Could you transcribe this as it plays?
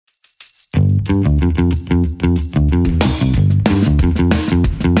Welcome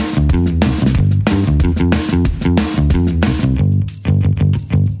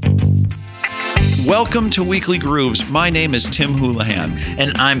to Weekly Grooves. My name is Tim Houlihan.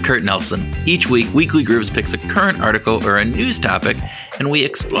 And I'm Kurt Nelson. Each week, Weekly Grooves picks a current article or a news topic, and we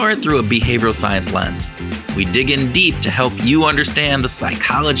explore it through a behavioral science lens. We dig in deep to help you understand the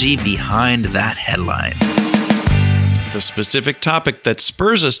psychology behind that headline. The specific topic that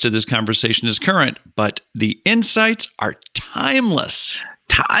spurs us to this conversation is current, but the insights are timeless.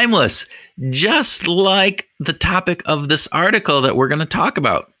 Timeless, just like the topic of this article that we're going to talk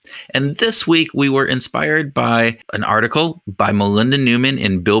about. And this week, we were inspired by an article by Melinda Newman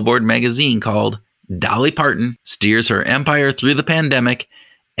in Billboard magazine called Dolly Parton Steers Her Empire Through the Pandemic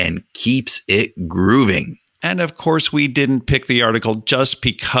and Keeps It Grooving. And of course, we didn't pick the article just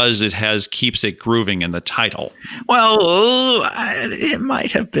because it has Keeps It Grooving in the title. Well, it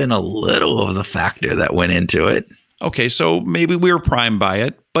might have been a little of the factor that went into it. Okay, so maybe we were primed by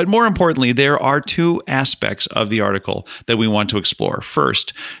it. But more importantly, there are two aspects of the article that we want to explore.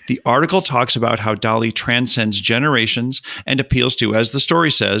 First, the article talks about how Dolly transcends generations and appeals to, as the story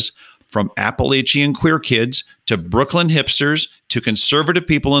says, from Appalachian queer kids to Brooklyn hipsters to conservative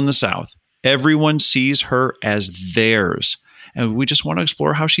people in the South. Everyone sees her as theirs. And we just want to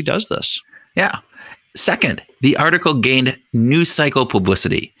explore how she does this. Yeah. Second, the article gained news cycle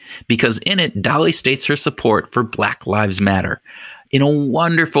publicity because in it, Dolly states her support for Black Lives Matter in a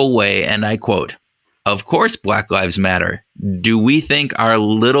wonderful way. And I quote, "Of course, Black Lives Matter. Do we think our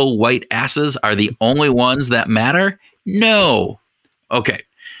little white asses are the only ones that matter? No." Okay.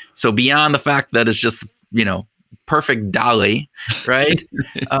 So beyond the fact that it's just, perfect Dolly, right?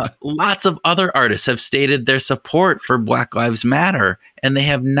 Lots of other artists have stated their support for Black Lives Matter, and they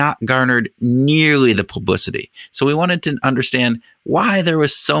have not garnered nearly the publicity. So we wanted to understand why there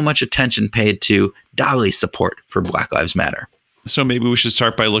was so much attention paid to Dolly's support for Black Lives Matter. So maybe we should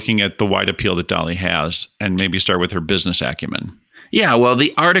start by looking at the wide appeal that Dolly has and maybe start with her business acumen. Yeah, well,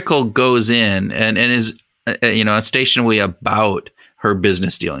 the article goes in and is, stationally about her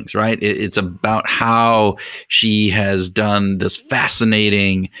business dealings, right? It's about how she has done this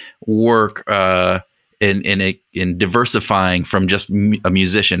fascinating work in diversifying from just a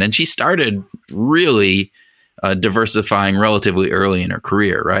musician. And she started really diversifying relatively early in her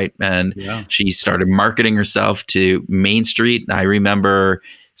career, right? And she started marketing herself to Main Street. I remember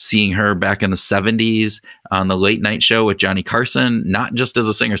seeing her back in the 70s on the late night show with Johnny Carson, not just as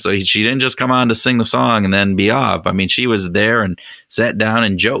a singer. So she didn't just come on to sing the song and then be off. I mean, she was there and sat down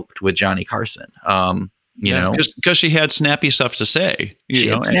and joked with Johnny Carson. Because she had snappy stuff to say. She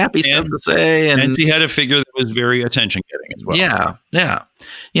had snappy stuff to say. And she had a figure that was very attention-getting as well. Yeah.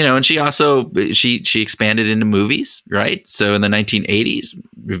 And she also, she expanded into movies, right? So in the 1980s,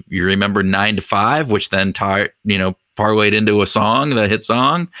 you remember 9 to 5, which then parlayed into a song, the hit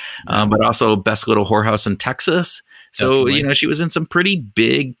song, but also Best Little Whorehouse in Texas. So, Definitely. She was in some pretty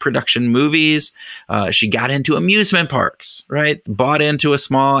big production movies. She got into amusement parks, right? Bought into a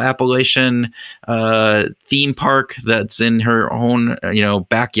small Appalachian theme park that's in her own,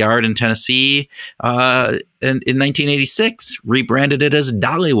 backyard in Tennessee. And in 1986, rebranded it as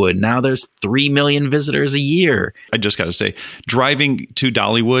Dollywood. Now there's 3 million visitors a year. I just got to say, driving to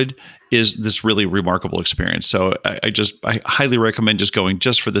Dollywood is this really remarkable experience. So I highly recommend just going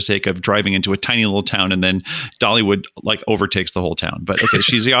just for the sake of driving into a tiny little town, and then Dollywood overtakes the whole town. But okay,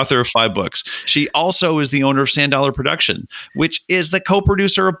 she's the author of 5 books. She also is the owner of Sand Dollar Production, which is the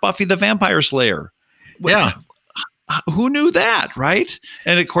co-producer of Buffy the Vampire Slayer. Yeah. Who knew that, right?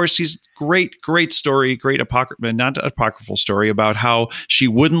 And of course, she's great story, not apocryphal story about how she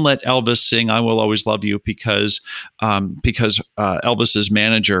wouldn't let Elvis sing "I Will Always Love You" because Elvis's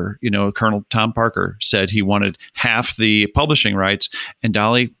manager, Colonel Tom Parker, said he wanted half the publishing rights, and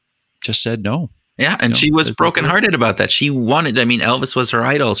Dolly just said no. Yeah, and she was brokenhearted about that. She wanted, Elvis was her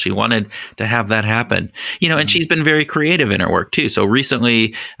idol. She wanted to have that happen. And she's been very creative in her work too. So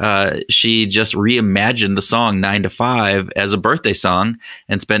recently, she just reimagined the song 9 to 5 as a birthday song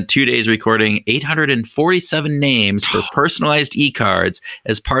and spent 2 days recording 847 names for personalized e-cards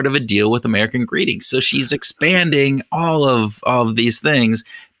as part of a deal with American Greetings. So she's expanding all of these things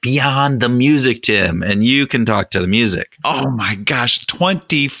beyond the music, Tim, and you can talk to the music. Oh my gosh,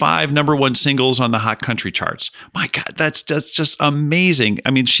 25 number 1 singles on the hot country charts. My God, that's just amazing. I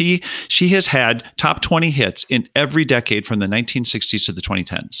mean, she has had top 20 hits in every decade from the 1960s to the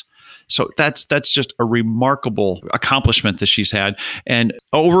 2010s. So that's just a remarkable accomplishment that she's had. And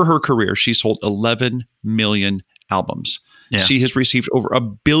over her career, she sold 11 million albums. Yeah. She has received over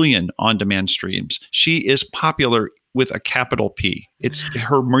 1 billion on-demand streams. She is popular with a capital P. It's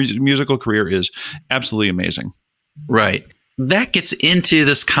her musical career is absolutely amazing. Right. That gets into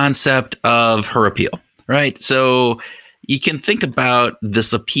this concept of her appeal, right? So you can think about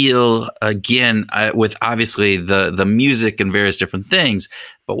this appeal again with obviously the music and various different things.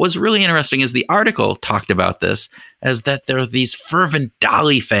 But what's really interesting is the article talked about this as that there are these fervent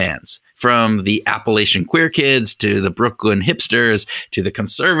Dolly fans, from the Appalachian queer kids to the Brooklyn hipsters to the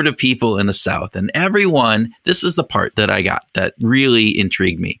conservative people in the South. And everyone, this is the part that I got that really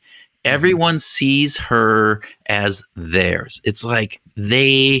intrigued me. Everyone sees her as theirs. It's like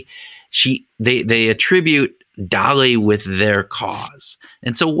they attribute Dolly with their cause.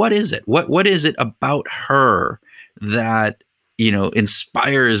 And so what is it? What is it about her that,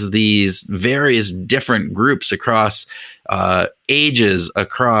 inspires these various different groups across ages,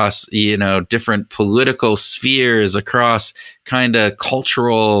 across, different political spheres, across kind of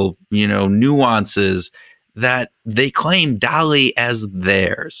cultural, nuances, that they claim Dolly as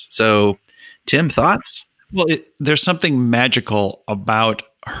theirs? So, Tim, thoughts? Well, there's something magical about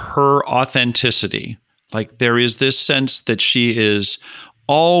her authenticity. Like, there is this sense that she is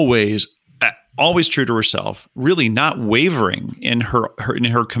always true to herself, really not wavering in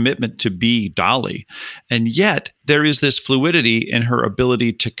her commitment to be Dolly. And yet there is this fluidity in her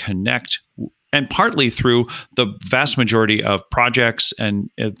ability to connect, and partly through the vast majority of projects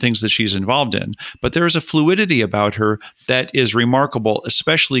and things that she's involved in. But there is a fluidity about her that is remarkable,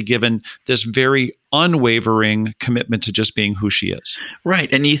 especially given this very unwavering commitment to just being who she is.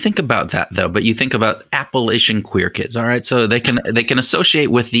 Right. And you think about that, though, but you think about Appalachian queer kids. All right. So they can associate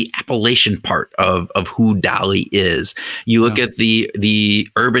with the Appalachian part of who Dolly is. You look at the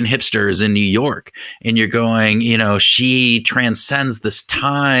urban hipsters in New York, and you're going, she transcends this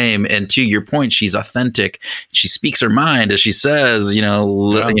time. And to your point, she's authentic. She speaks her mind, as she says,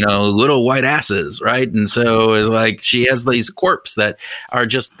 little white asses. Right. And so it's like she has these quirks that are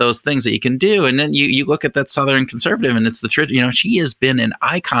just those things that you can do. And then you look at that Southern conservative, and it's the truth. She has been an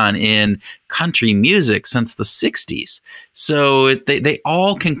icon in country music since the 60s. So they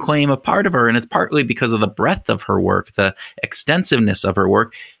all can claim a part of her, and it's partly because of the breadth of her work, the extensiveness of her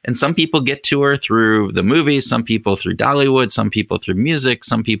work. And some people get to her through the movies, some people through Dollywood, some people through music,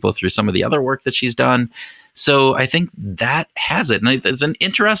 some people through some of the other work that she's done. So I think that has it. And there's an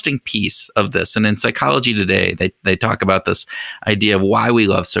interesting piece of this. And in Psychology Today, they talk about this idea of why we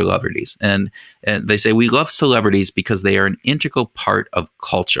love celebrities. And they say we love celebrities because they are an integral part of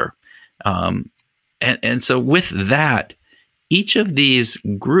culture. And so with that, each of these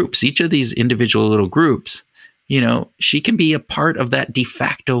groups, each of these individual little groups, she can be a part of that de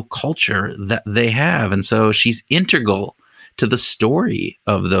facto culture that they have. And so she's integral to the story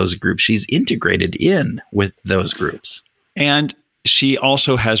of those groups. She's integrated in with those groups. And she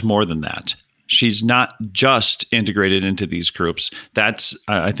also has more than that. She's not just integrated into these groups.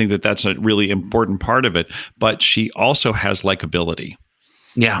 I think that's a really important part of it, but she also has likability.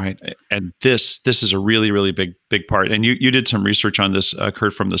 Yeah. Right. And this is a really, really big part. And you did some research on this,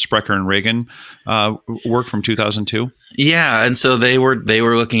 Kurt, from the Sprecher and Reagan work from 2002. Yeah. And so they were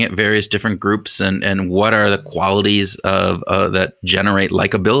looking at various different groups and what are the qualities of that generate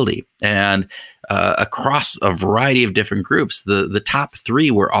likability. And across a variety of different groups, the top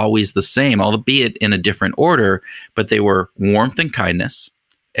three were always the same, albeit in a different order, but they were warmth and kindness,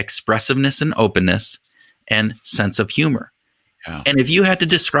 expressiveness and openness, and sense of humor. Yeah. And if you had to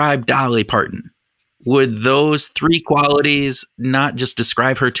describe Dolly Parton, would those three qualities not just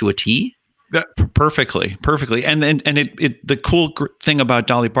describe her to a T? Perfectly. And the cool thing about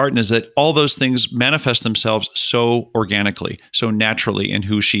Dolly Parton is that all those things manifest themselves so organically, so naturally in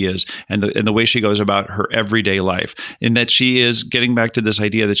who she is and the way she goes about her everyday life. In that she is getting back to this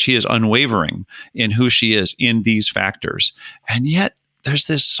idea that she is unwavering in who she is in these factors, and yet there's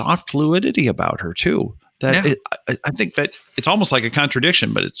this soft fluidity about her too. I think that it's almost like a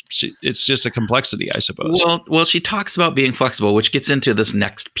contradiction, but it's just a complexity, I suppose. Well, she talks about being flexible, which gets into this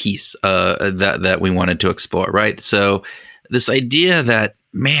next piece that we wanted to explore, right? So this idea that,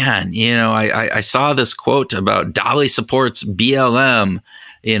 man, I saw this quote about Dolly supports BLM,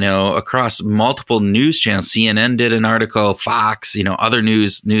 across multiple news channels. CNN did an article, Fox, other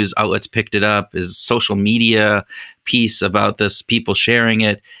news outlets picked it up. Is social media piece about this, people sharing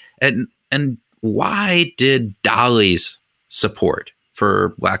it, and why did Dolly's support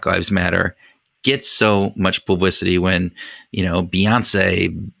for Black Lives Matter get so much publicity when,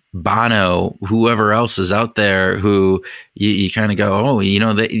 Beyonce, Bono, whoever else is out there who you kind of go,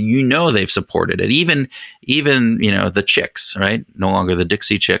 they've supported it. Even the Chicks, right? No longer the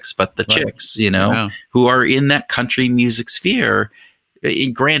Dixie Chicks, but the Chicks, who are in that country music sphere,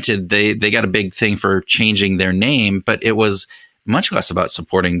 Granted, they got a big thing for changing their name, but it was much less about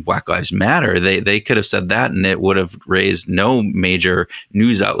supporting Black Lives Matter. They could have said that, and it would have raised no major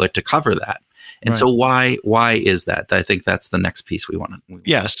news outlet to cover that. And so why is that? I think that's the next piece we want to.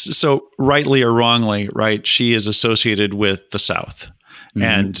 Yes. So rightly or wrongly, right? She is associated with the South.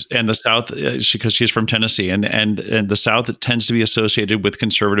 And the South, because she's from Tennessee, and the South tends to be associated with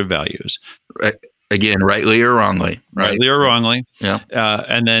conservative values. Right. Again, rightly or wrongly. Right? Rightly or wrongly. Yeah.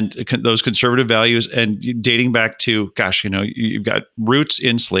 And then those conservative values, and dating back to, gosh, you've got roots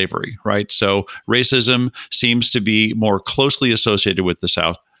in slavery, right? So racism seems to be more closely associated with the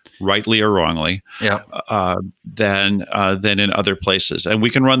South, rightly or wrongly, than in other places. And we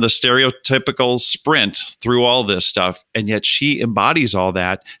can run the stereotypical sprint through all this stuff, and yet she embodies all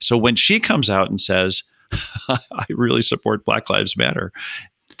that. So when she comes out and says, "I really support Black Lives Matter,"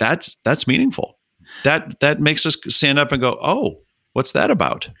 that's meaningful. That makes us stand up and go, "Oh, what's that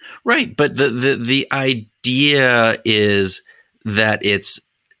about?" Right, but the idea is that it's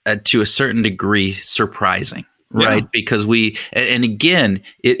to a certain degree surprising. Right. Yeah. Because and again,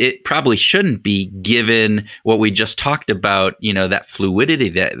 it probably shouldn't be, given what we just talked about, that fluidity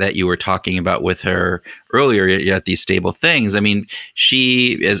that you were talking about with her earlier at these stable things. I mean,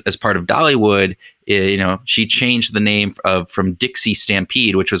 she, as part of Dollywood, she changed the name from Dixie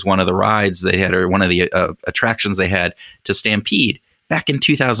Stampede, which was one of the rides they had, or one of the attractions they had, to Stampede back in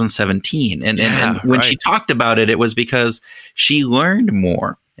 2017. And when she talked about it, it was because she learned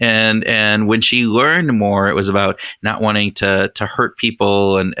more. And when she learned more, it was about not wanting to hurt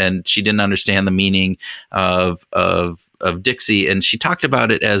people, and she didn't understand the meaning of Dixie. And she talked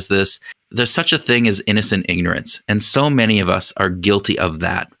about it as this: there's such a thing as innocent ignorance, and so many of us are guilty of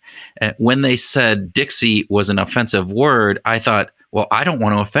that. When they said Dixie was an offensive word, I thought, well, I don't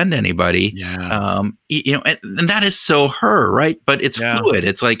want to offend anybody. Yeah. And that is so her, right? But it's fluid.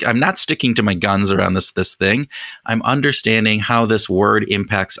 It's like, I'm not sticking to my guns around this thing. I'm understanding how this word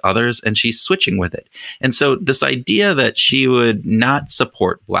impacts others, and she's switching with it. And so this idea that she would not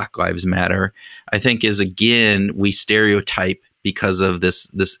support Black Lives Matter, I think, is, again, we stereotype because of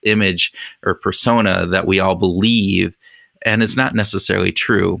this image or persona that we all believe, and it's not necessarily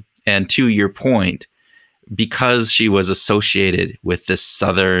true. And to your point, because she was associated with this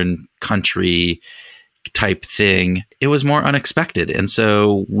Southern country type thing, it was more unexpected. And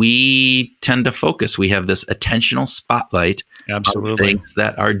so we tend to focus. We have this attentional spotlight on things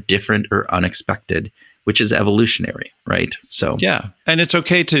that are different or unexpected, which is evolutionary, right? So yeah, and it's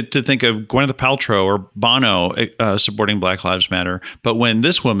okay to think of Gwyneth Paltrow or Bono supporting Black Lives Matter, but when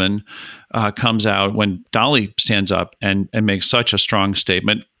this woman comes out, when Dolly stands up and makes such a strong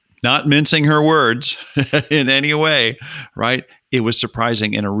statement, not mincing her words in any way, right? It was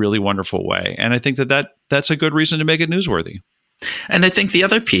surprising in a really wonderful way. And I think that's a good reason to make it newsworthy. And I think the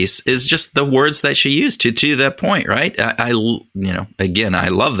other piece is just the words that she used to that point, right? Again, I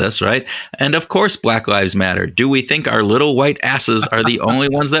love this, right? And of course, Black Lives Matter. Do we think our little white asses are the only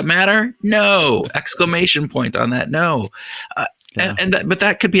ones that matter? No! Exclamation point on that. No. But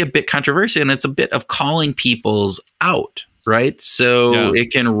that could be a bit controversial, and it's a bit of calling people's out. Right. So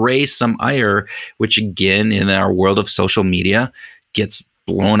it can raise some ire, which, again, in our world of social media, gets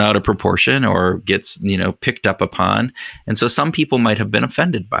blown out of proportion or gets, picked up upon. And so some people might have been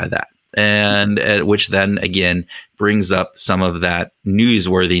offended by that. And which then, again, brings up some of that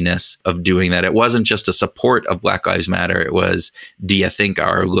newsworthiness of doing that. It wasn't just a support of Black Lives Matter. It was, do you think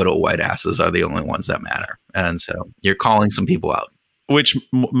our little white asses are the only ones that matter? And so you're calling some people out. Which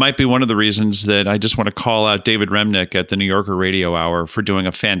might be one of the reasons that I just want to call out David Remnick at the New Yorker Radio Hour for doing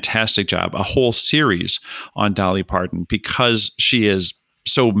a fantastic job, a whole series on Dolly Parton, because she is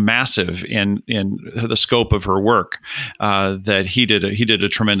so massive in the scope of her work that he did a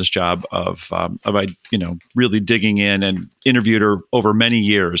tremendous job of really digging in, and interviewed her over many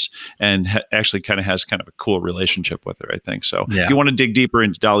years, and actually has kind of a cool relationship with her, I think. So if you want to dig deeper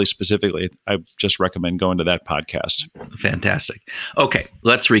into Dolly specifically, I just recommend going to that podcast. Fantastic. Okay,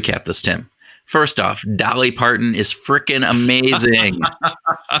 let's recap this, Tim. First off, Dolly Parton is freaking amazing,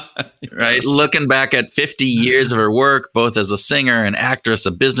 right? Looking back at 50 years of her work, both as a singer, an actress,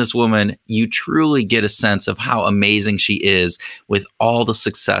 a businesswoman, you truly get a sense of how amazing she is, with all the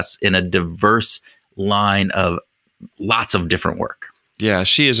success in a diverse line of lots of different work. Yeah,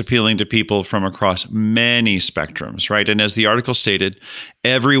 she is appealing to people from across many spectrums, right? And as the article stated,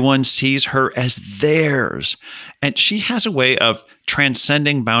 everyone sees her as theirs. And she has a way of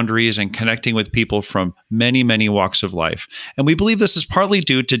transcending boundaries and connecting with people from many, many walks of life. And we believe this is partly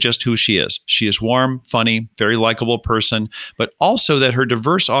due to just who she is. She is warm, funny, very likable person, but also that her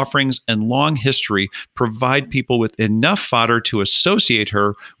diverse offerings and long history provide people with enough fodder to associate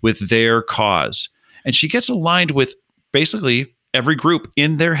her with their cause. And she gets aligned with basically every group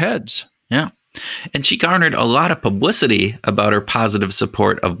in their heads. Yeah. And she garnered a lot of publicity about her positive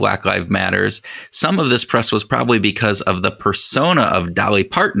support of Black Lives Matters. Some of this press was probably because of the persona of Dolly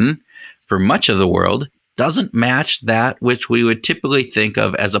Parton for much of the world doesn't match that which we would typically think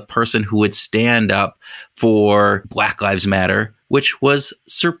of as a person who would stand up for Black Lives Matter, which was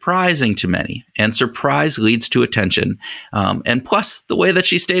surprising to many. And surprise leads to attention. And plus, the way that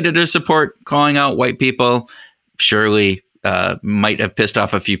she stated her support, calling out white people, surely might have pissed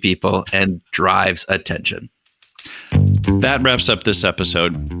off a few people and drives attention. That wraps up this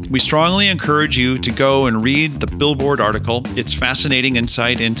episode. We strongly encourage you to go and read the Billboard article. It's fascinating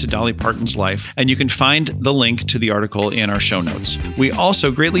insight into Dolly Parton's life, and you can find the link to the article in our show notes. We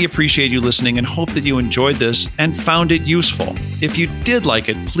also greatly appreciate you listening and hope that you enjoyed this and found it useful. If you did like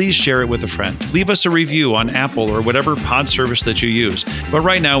it, please share it with a friend. Leave us a review on Apple or whatever pod service that you use. But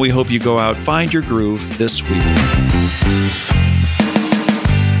right now, we hope you go out, find your groove this week.